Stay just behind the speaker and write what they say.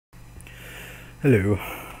Hello.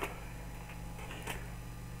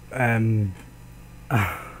 Um, there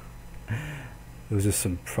was just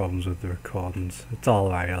some problems with the recordings. It's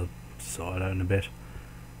alright, I'll sort it out in a bit.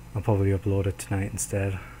 I'll probably upload it tonight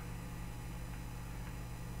instead.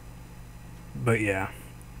 But yeah.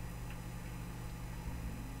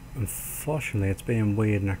 Unfortunately, it's being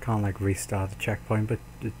weird and I can't like restart the checkpoint, but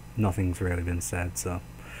nothing's really been said, so.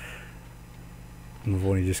 We've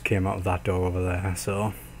only just came out of that door over there,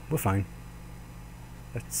 so we're fine.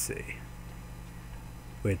 Let's see.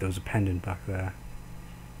 Wait, there was a pendant back there.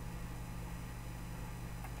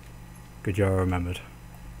 Good job I remembered.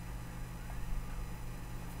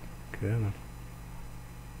 Okay, man.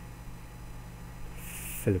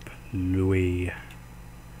 Philip Louis.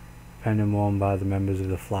 Pendant worn by the members of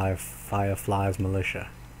the Fireflies militia.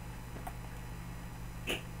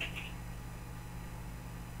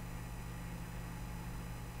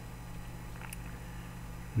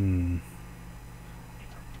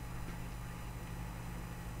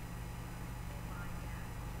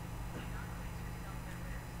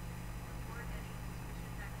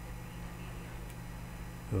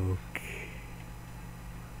 Okay.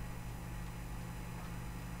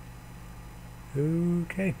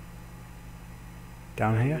 Okay.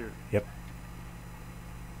 Down here? Yep.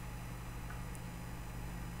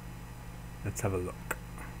 Let's have a look.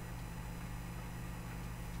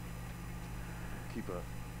 Keep up.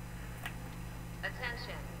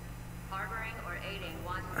 Attention. Harboring or aiding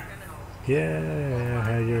wanted criminals. Yeah,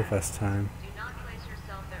 I had you the first time. Do not place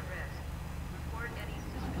yourself at risk. Report any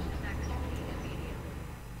suspicious activity immediately.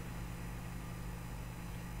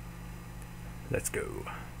 Let's go.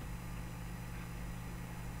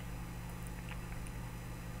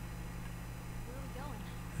 Where are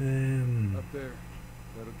we going? Up there.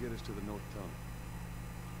 That'll get us to the north tunnel.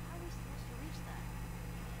 How are we supposed to reach that?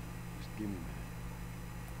 Just give me a minute.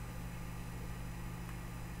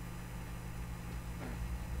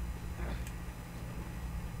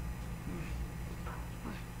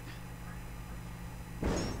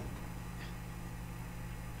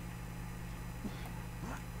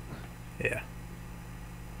 Yeah.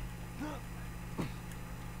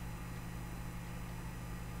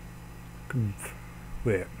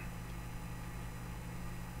 Wait.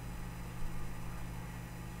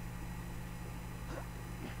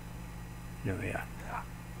 No, yeah.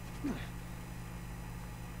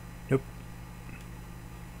 Nope.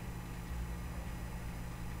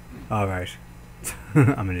 Alright.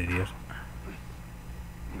 I'm an idiot.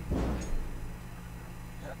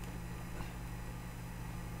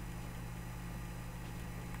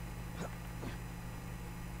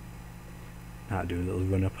 I'll do a little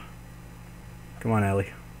run up. Come on,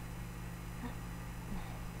 Ellie.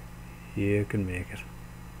 You can make it.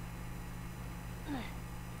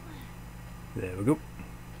 There we go.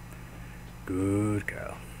 Good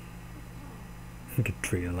girl. Get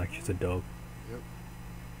treated like she's a dog. Yep.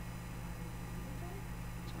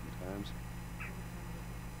 Sometimes.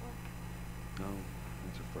 No,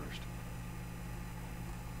 that's a first.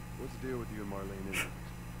 What's the deal with you and Marlene anyways?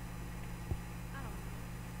 I don't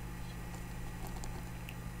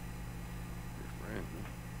You're friends, huh?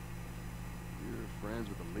 You're friends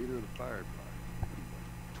with the leader of the Firefly.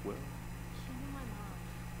 12? know. She knew my mom.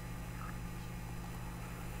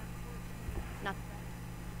 Not that.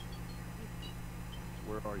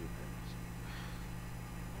 Where are your parents?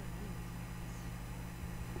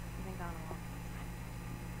 They've been gone a long time.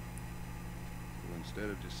 Well, instead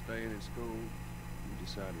of just staying in school, you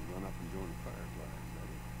decided to run up and join the Fireflies, is that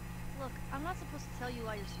it? Look, I'm not supposed to tell you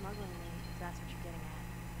why you're smuggling me, if that's what you're getting at.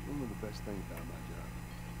 One of the best things about my job.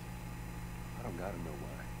 I don't gotta know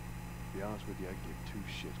why. To be honest with you, I give two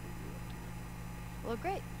shits what you're up to. Well,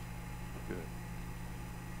 great. Good.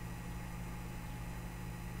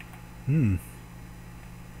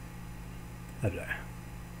 Lovely.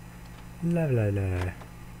 Lovely.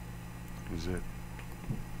 Is it?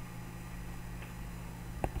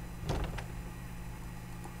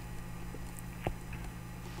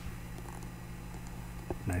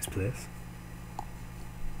 Nice place.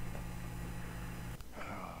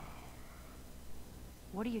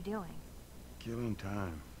 What are you doing? Killing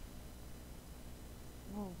time.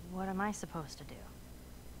 Well, what am I supposed to do?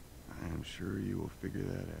 I am sure you will figure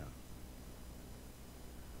that out.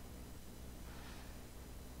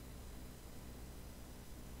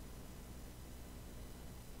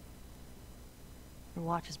 Your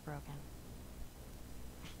watch is broken.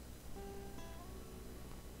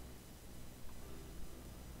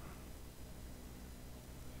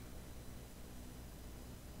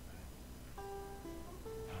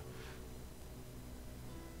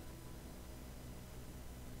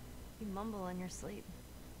 You mumble in your sleep.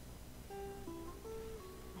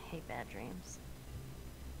 I hate bad dreams.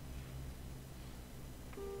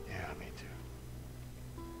 Yeah, me too.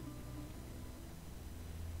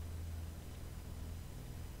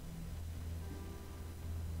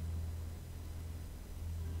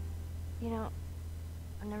 You know,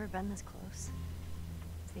 I've never been this close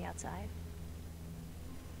to the outside.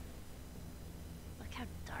 Look how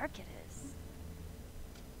dark it is.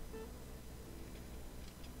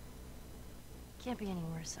 Can't be any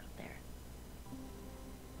worse out there.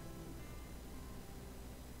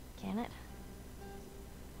 Can it?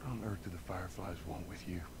 What on earth do the Fireflies want with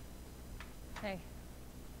you? Hey.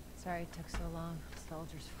 Sorry it took so long.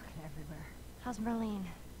 Soldiers fucking everywhere. How's Marlene?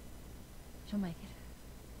 She'll make it.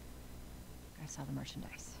 I saw the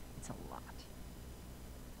merchandise. It's a lot.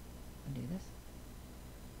 Wanna do this?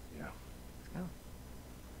 Yeah. Let's go.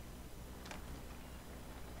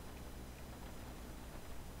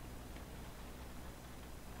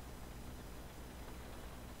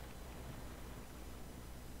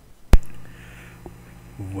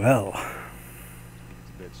 Well, It's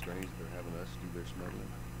a bit strange that they're having us do their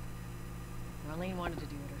smuggling. Marlene wanted to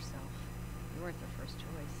do it herself. You weren't their first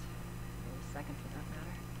choice. Or the second, for that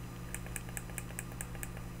matter.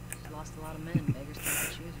 She's lost a lot of men. Beggars can't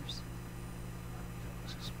be choosers.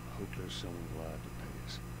 Let's just hope there's someone alive to pay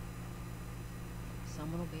us.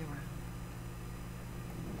 Someone will be around.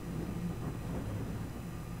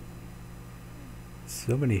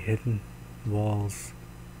 so many hidden walls.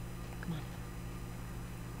 Come on.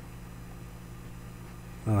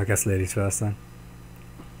 Well, I guess ladies first then.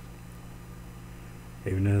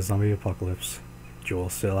 Even in a zombie apocalypse, Joel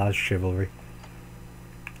still has chivalry.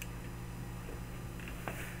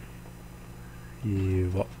 You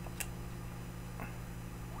what?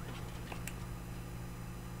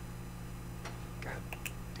 God damn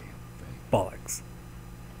thing. Bollocks.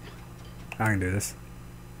 I can do this.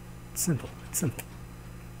 It's simple. It's simple.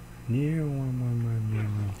 Near one.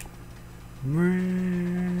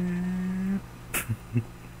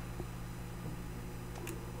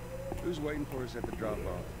 Who's waiting for us at the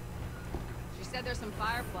drop-off? She said there's some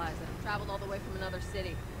fireflies that have traveled all the way from another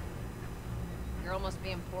city. Girl must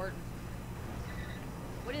be important.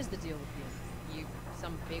 What is the deal with you? You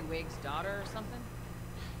some bigwig's daughter or something?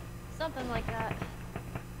 Something like that.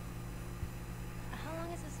 How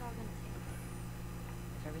long is this all gonna take?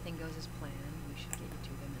 If everything goes as planned, we should get you to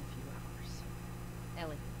them in a few hours.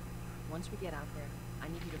 Ellie, once we get out there, I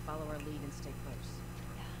need you to follow our lead and stay close.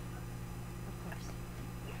 Yeah, of course.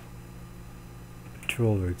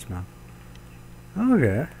 Patrol routes, man.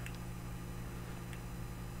 Okay.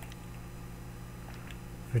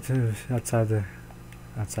 It's outside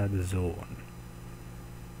the zone.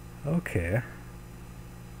 Okay.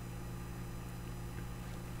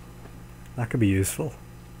 That could be useful.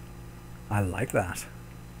 I like that.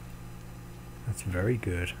 That's very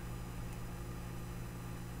good.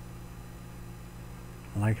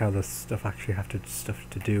 I like how the stuff actually have stuff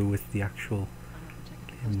to do with the actual I'm not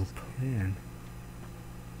protected game we're playing.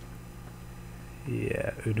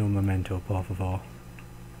 Yeah, uno momento, por favor.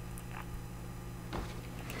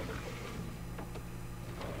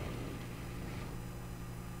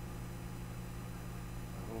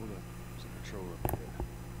 Hold up. There's a patrol up ahead.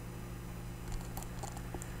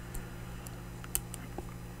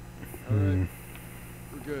 All right.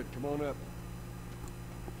 We're good. Come on up.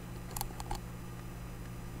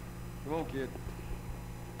 Come on, kid.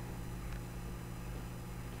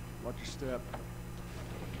 Watch your step.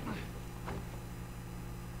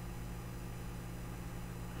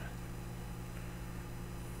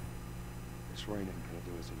 This rain ain't gonna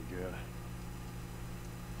do us any good.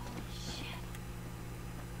 Holy shit.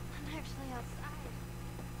 I'm actually outside.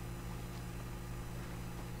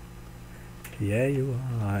 Yeah, you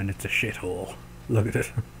are, and it's a shithole. Look at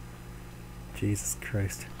it. Jesus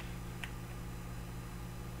Christ.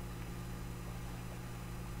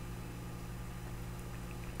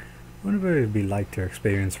 I wonder what it'd be like to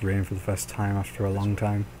experience rain for the first time after a long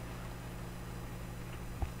time.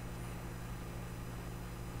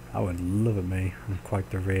 I would love it, me. I'm quite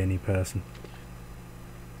the rainy person.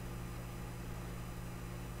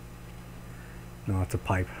 No, it's a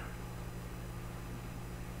pipe.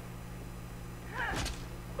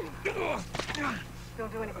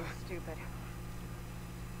 Don't do anything stupid.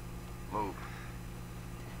 Move.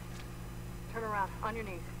 Turn around, on your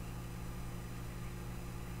knees.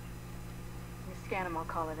 You scan him, I'll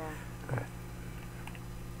call it in.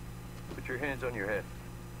 Put your hands on your head.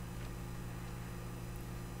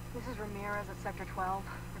 This is Ramirez at Sector 12,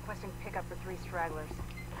 requesting pickup for 3 stragglers.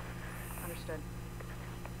 Understood.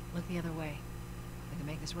 Look the other way. We can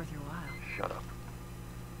make this worth your while. Shut up.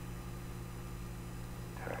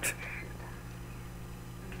 Tired of shit.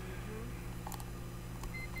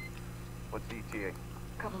 What's the ETA?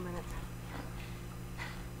 Couple minutes.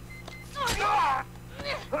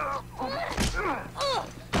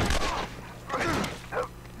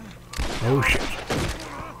 Oh shit.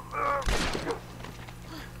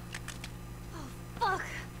 Fuck!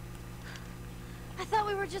 I thought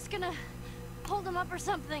we were just gonna hold him up or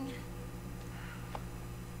something.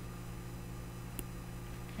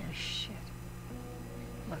 Oh, shit.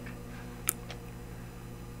 Look.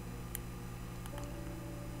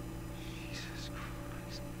 Jesus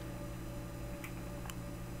Christ.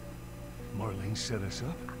 Marlene set us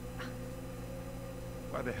up?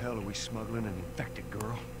 Why the hell are we smuggling an infected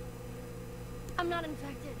girl? I'm not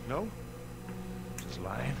infected. No? Just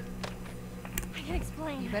lying? I can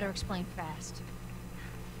explain. You better explain fast.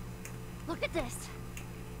 Look at this.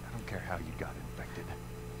 I don't care how you got infected.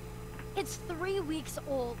 It's 3 weeks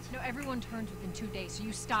old. No, everyone turns within 2 days, so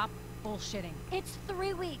you stop bullshitting. It's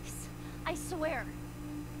 3 weeks. I swear.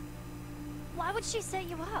 Why would she set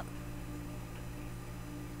you up?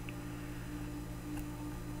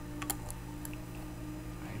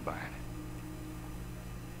 I ain't buying it.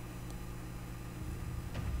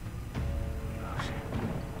 Oh,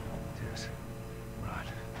 shit. Tess. Run.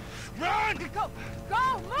 Run! Go!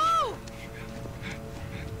 Go! Move!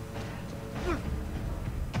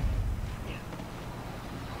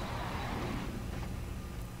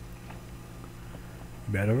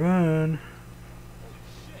 Better run.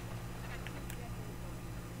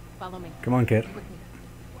 Follow me. Come on, kid. With me.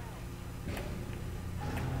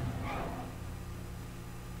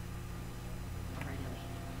 All right, Ellie.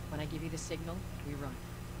 When I give you the signal, we run.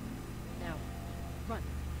 Now, run.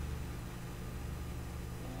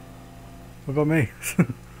 What about me?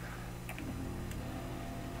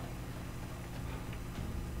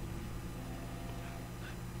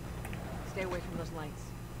 Stay away from those lights.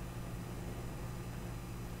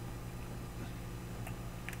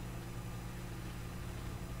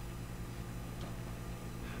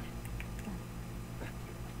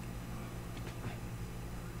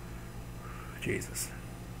 Jesus.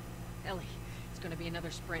 Ellie, it's gonna be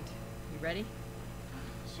another sprint. You ready?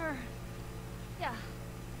 Sure. Yeah.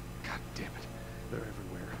 God damn it. They're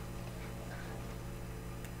everywhere.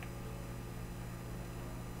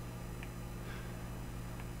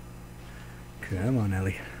 Come on,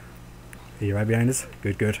 Ellie. Are you right behind us?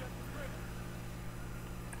 Good, good.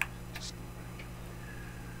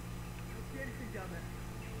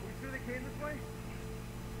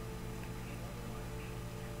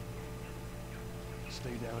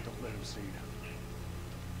 Stay down, don't let him see you.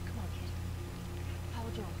 Come on, kid.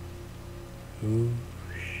 Follow Joel. Ooh,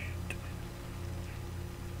 shit.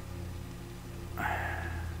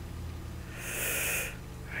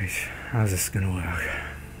 Right, how's this gonna work?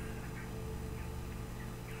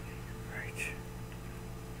 Right.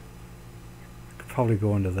 I could probably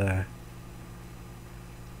go under there.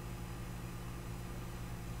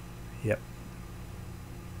 Yep.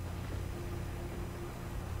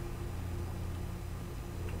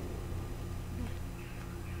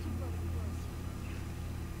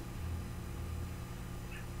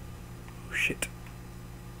 Oh, shit.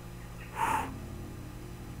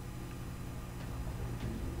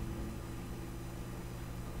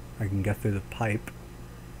 I can get through the pipe.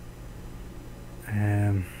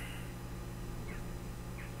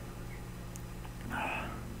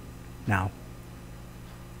 Now.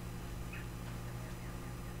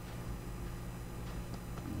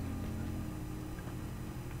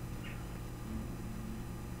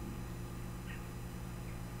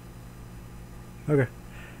 Okay.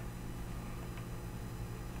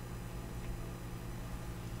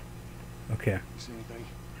 Okay. You see anything?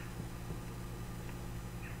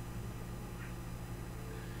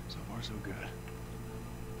 So far, so good.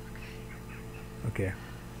 Okay.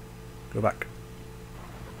 Go back.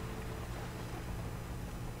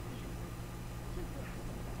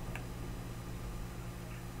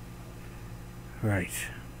 Right.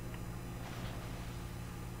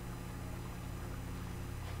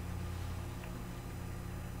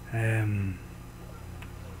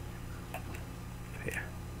 Here.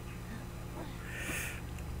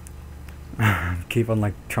 Keep on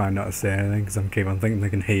like trying not to say anything because I'm keep on thinking they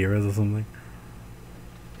can hear us or something.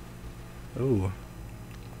 Ooh.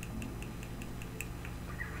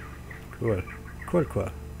 Cool. Cool, cool.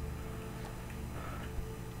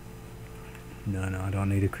 No, no, I don't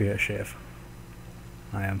need to create a shave.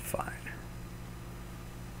 I am fine.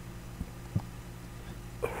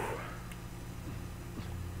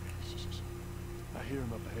 I hear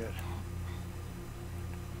him up ahead.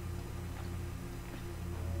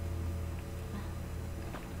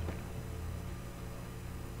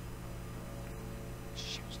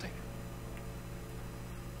 Shit, stay.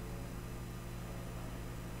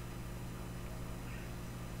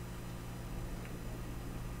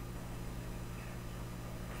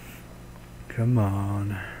 Come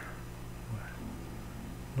on.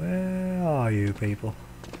 Where are you people?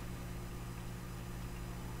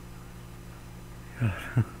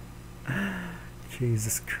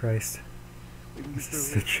 Jesus Christ. This is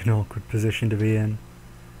such an awkward position to be in.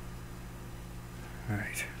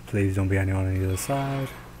 Alright, please don't be anyone on the other side.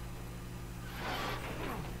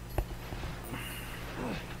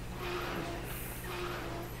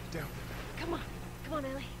 Down. Come on,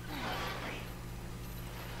 Ellie.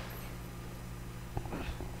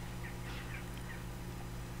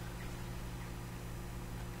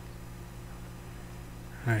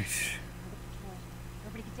 Alright.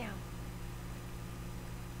 Everybody get down.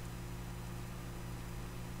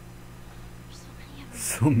 There's so many of them.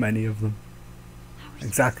 So many of them. How are we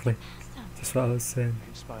Exactly. supposed to pass them? That's what I was saying.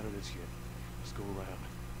 Ain't spotted us yet. Let's go around.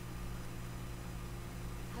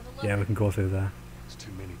 Have a look. Yeah, we can go through there. It's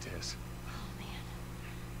too many, Tess. Oh man.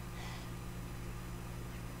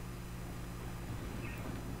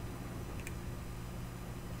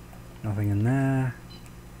 Nothing in there.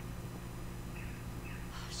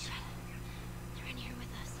 Oh shit. They're in here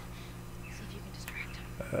with us. See if you can distract him.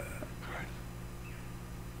 Alright.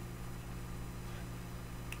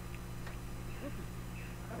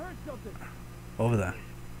 I heard something. Over there.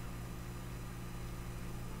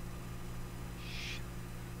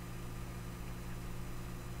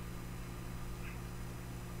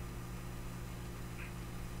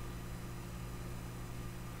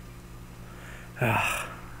 Ah.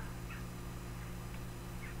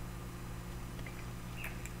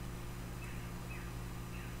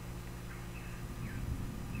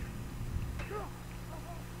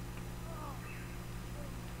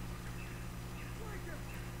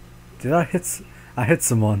 Did I hit? I hit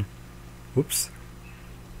someone. Whoops.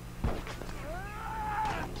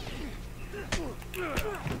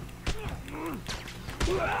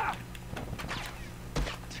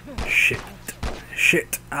 Shit.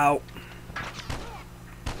 Shit. Ow.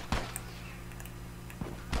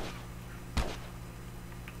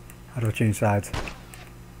 How do I change sides?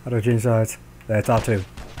 How do I change sides? There, it's R2.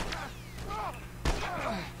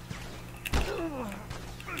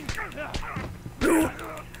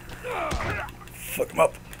 Fuck him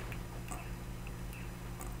up.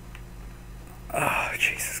 Oh,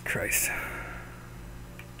 Jesus Christ.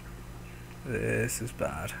 This is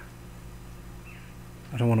bad.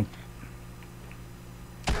 I don't want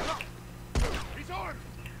to... He's armed.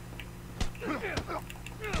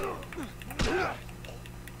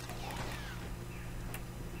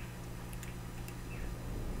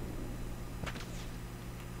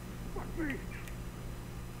 Fuck me.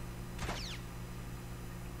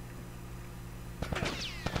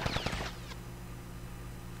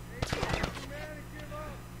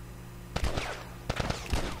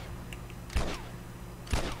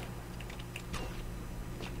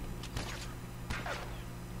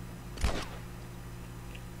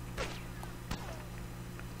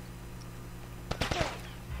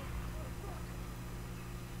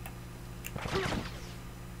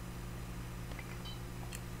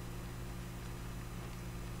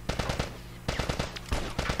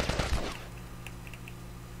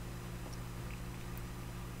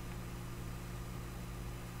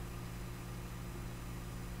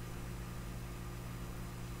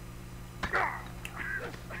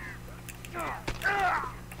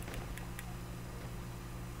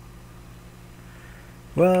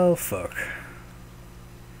 Well, fuck.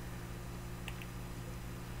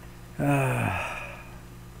 Ah,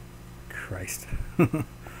 Christ.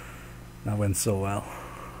 That went so well.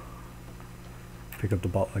 Pick up the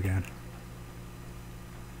bottle again.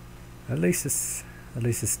 At least it's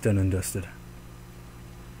done and dusted.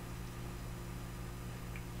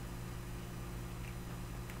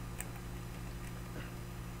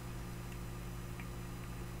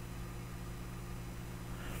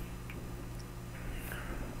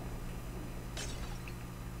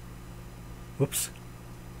 Whoops.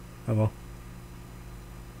 Oh well.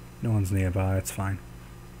 No one's nearby, it's fine.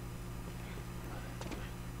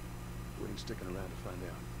 We ain't sticking around to find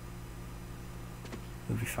out.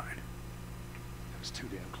 We'll be fine. That was too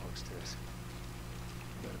damn close, Tess.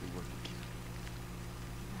 Better be worth the keep.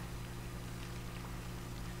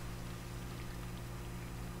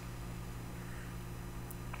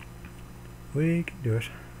 We can do it.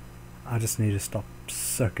 I just need to stop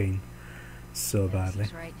sucking so badly.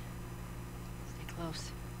 That's right. Stay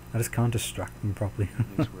close. I just can't distract them properly. At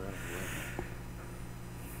least we're out of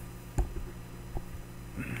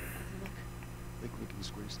the way. Look. Think we can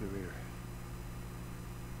squeeze through here.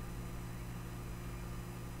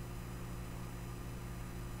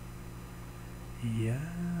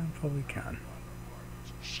 Yeah, probably can.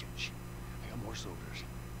 Shit. I got more soldiers.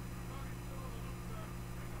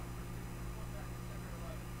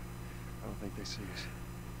 think they see us.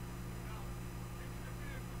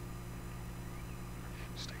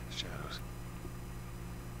 Stay in the shadows.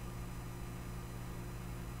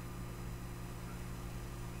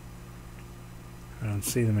 I don't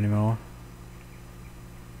see them anymore.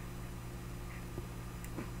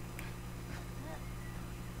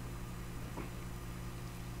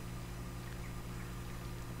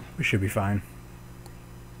 We should be fine.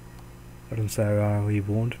 I don't say we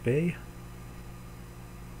won't be.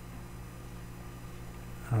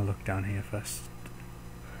 I'll look down here first.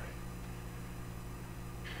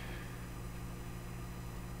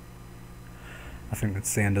 I think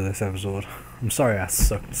that's the end of this episode. I'm sorry I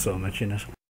sucked so much in it.